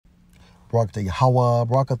Barakatah Yahweh,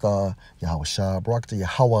 Barakatah Yahweh Shah, Barakatah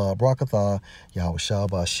Yahweh, Barakatah Yahweh Shah,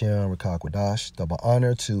 Ba'ashem, Rakakwadash. Double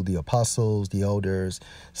honor to the apostles, the elders,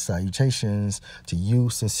 salutations to you,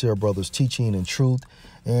 sincere brothers, teaching in truth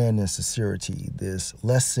and in sincerity. This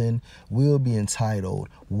lesson will be entitled,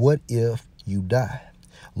 What If You Die?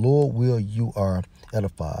 Lord, will you are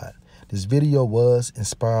edified. This video was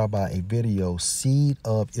inspired by a video Seed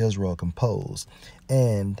of Israel composed,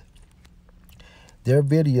 and their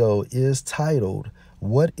video is titled,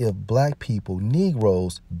 What If Black People,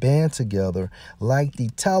 Negroes, Band Together like the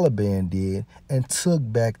Taliban did and took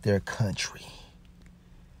back their country?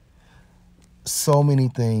 So many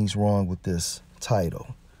things wrong with this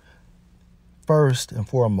title. First and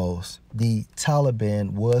foremost, the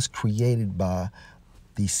Taliban was created by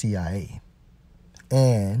the CIA.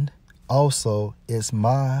 And also, it's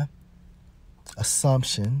my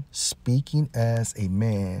assumption, speaking as a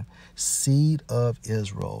man, Seed of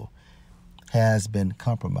Israel has been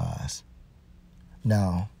compromised.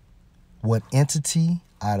 Now, what entity,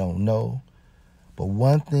 I don't know, but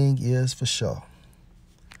one thing is for sure,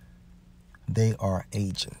 they are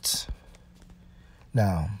agents.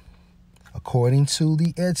 Now, according to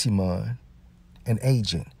the etymon, an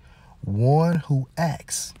agent, one who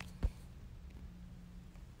acts.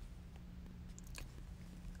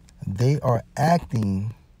 They are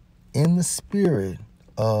acting in the spirit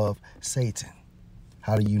of Satan.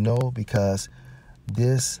 How do you know? Because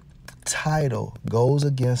this title goes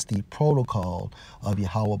against the protocol of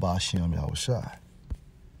Yahweh Ba'ashem Yahweh Shai.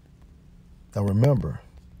 Now remember,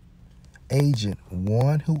 agent,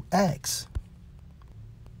 one who acts.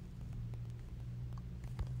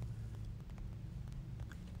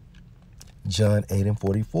 John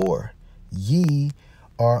 8:44. Ye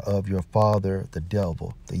are of your father the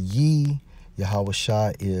devil. The ye, Yahweh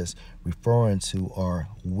Shai, is referring to are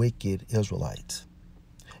wicked Israelites.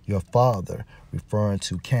 Your father referring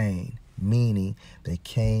to Cain, meaning they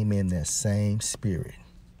came in that same spirit,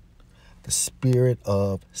 the spirit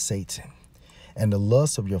of Satan. And the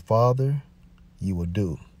lust of your father you will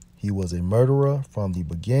do. He was a murderer from the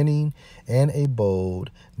beginning and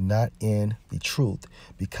abode not in the truth,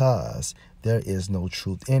 because there is no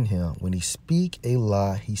truth in him. When he speak a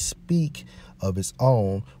lie, he speak of his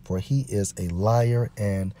own, for he is a liar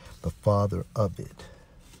and the father of it.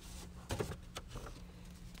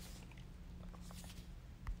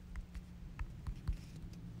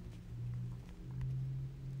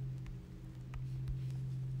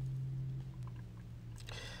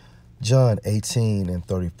 John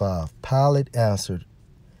 18:35. Pilate answered,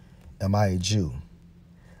 Am I a Jew?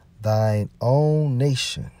 Thine own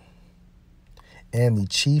nation and the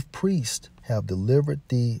chief priest have delivered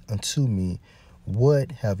thee unto me.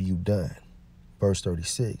 What have you done? Verse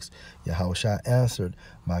 36. Yahushua answered,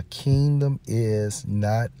 My kingdom is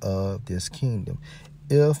not of this kingdom.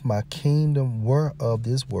 If my kingdom were of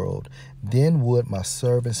this world, then would my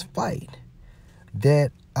servants fight,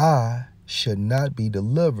 that I should not be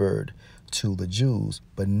delivered to the Jews.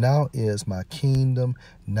 But now is my kingdom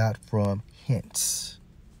not from hence.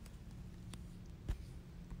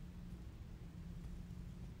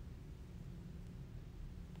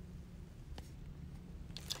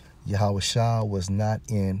 Yahushua was not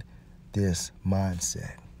in this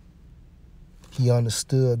mindset. He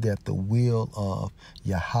understood that the will of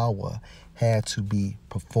Yahweh had to be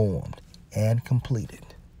performed and completed.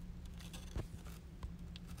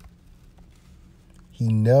 He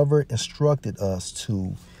never instructed us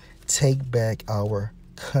to take back our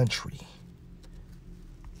country.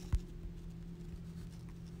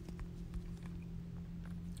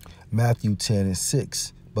 Matthew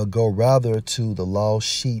 10:6. But go rather to the lost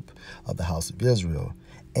sheep of the house of Israel.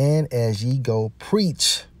 And as ye go,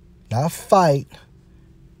 preach, not fight,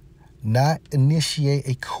 not initiate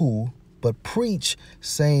a coup, but preach,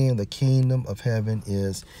 saying the kingdom of heaven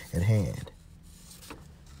is at hand.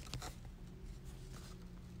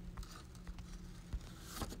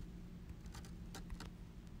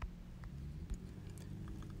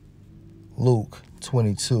 Luke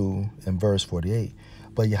 22 and verse 48.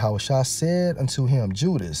 But Yahushua said unto him,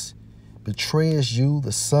 Judas, betrayest you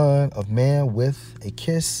the Son of Man with a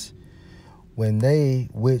kiss? When they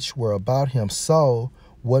which were about him saw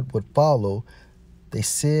what would follow, they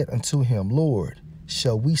said unto him, Lord,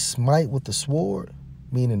 shall we smite with the sword?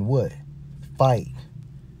 Meaning what? Fight.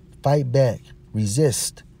 Fight back.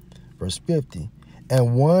 Resist. Verse 50.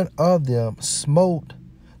 And one of them smote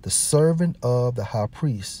the servant of the high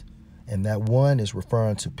priest, and that one is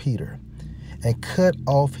referring to Peter, and cut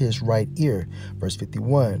off his right ear. Verse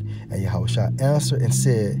 51. And Yahushua answered and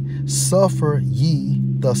said, Suffer ye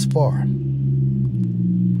thus far.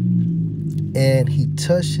 And he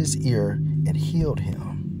touched his ear and healed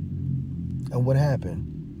him. And what happened?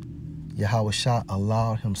 Yahushua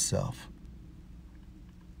allowed himself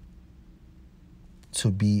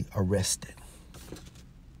to be arrested.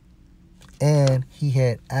 And he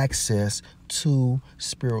had access to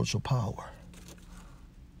spiritual power.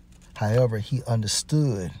 However, he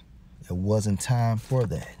understood it wasn't time for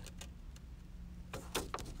that.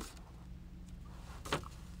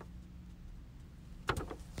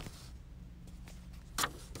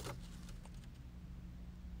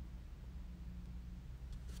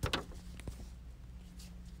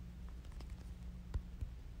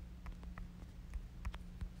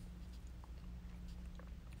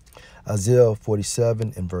 Isaiah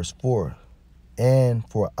 47 and verse 4. And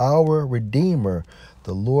for our Redeemer,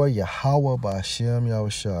 the Lord Yahweh Ba'ashem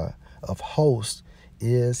Yahushua of hosts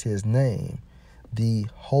is his name, the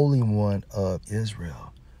Holy One of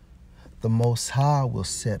Israel. The Most High will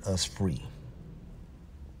set us free.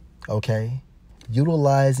 Okay?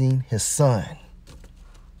 Utilizing his son.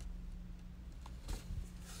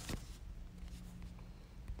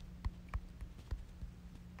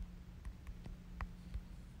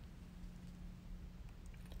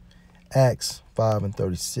 Acts 5 and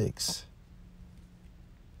 36.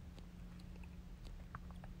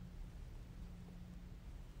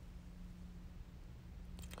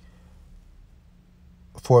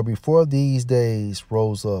 For before these days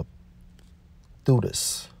rose up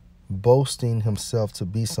Theudas, boasting himself to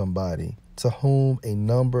be somebody, to whom a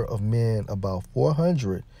number of men, about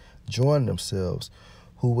 400, joined themselves,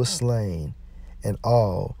 who was slain, and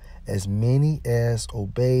all, as many as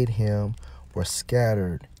obeyed him, were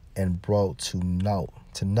scattered and brought to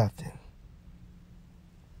nothing.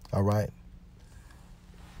 All right?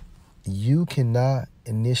 You cannot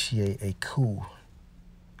initiate a coup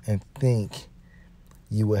and think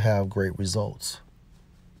you will have great results.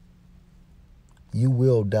 You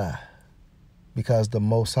will die, because the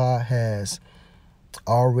Most High has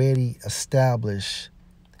already established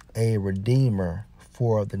a redeemer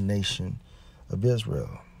for the nation of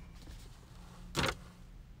Israel.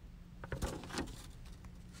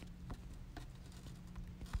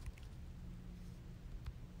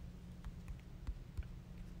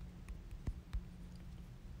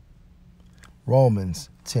 Romans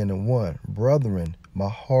 10 and 1. Brethren, my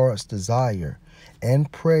heart's desire and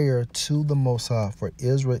prayer to the Most High for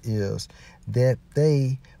Israel is that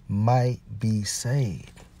they might be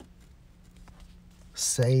saved.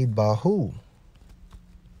 Saved by who?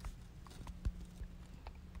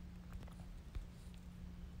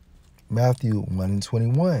 Matthew 1 and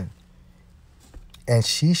 21. And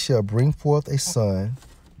she shall bring forth a son,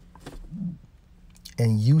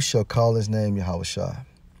 and you shall call his name Yahushua.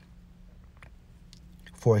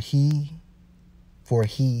 For he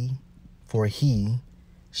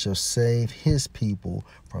shall save his people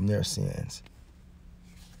from their sins.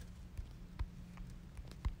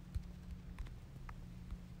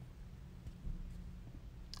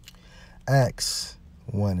 Acts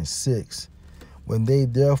 1 and 6. When they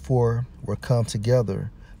therefore were come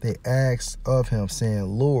together, they asked of him, saying,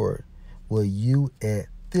 Lord, will you at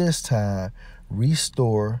this time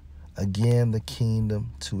restore again the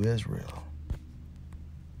kingdom to Israel?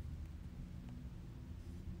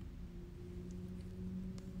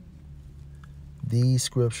 These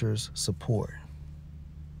scriptures support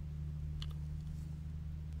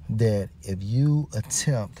that if you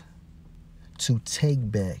attempt to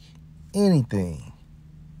take back anything,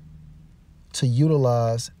 to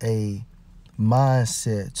utilize a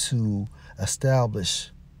mindset to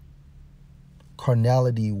establish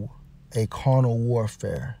carnality, a carnal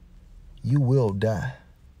warfare, you will die.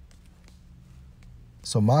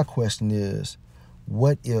 So my question is,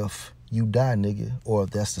 what if you die, nigga? Or if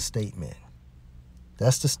that's the statement.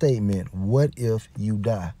 That's the statement. What if you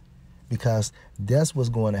die? Because that's what's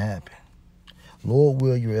going to happen. Lord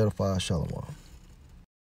will you edify. Shalom.